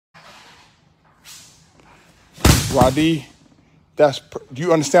Roddy, do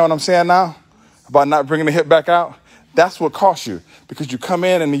you understand what I'm saying now? About not bringing the hip back out? That's what costs you, because you come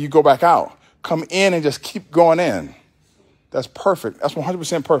in and then you go back out. Come in and just keep going in. That's perfect. That's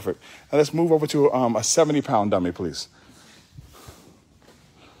 100% perfect. Now let's move over to a 70-pound dummy, please.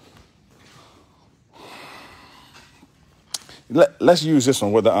 Let's use this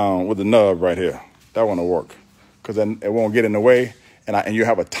one with the nub right here. That one will work, because then it won't get in the way, and you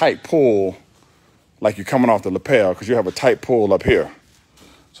have a tight pull, like you're coming off the lapel, because you have a tight pull up here.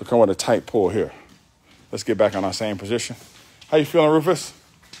 So come with a tight pull here. Let's get back on our same position. How you feeling, Rufus?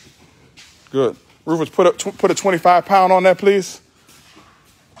 Good. Rufus, put a 25-pound on that, please.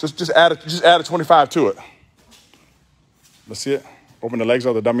 Just add a 25 to it. Let's see it. Open the legs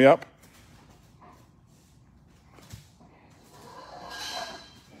of the dummy up.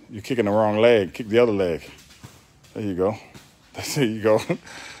 You're kicking the wrong leg. Kick the other leg. There you go. There you go.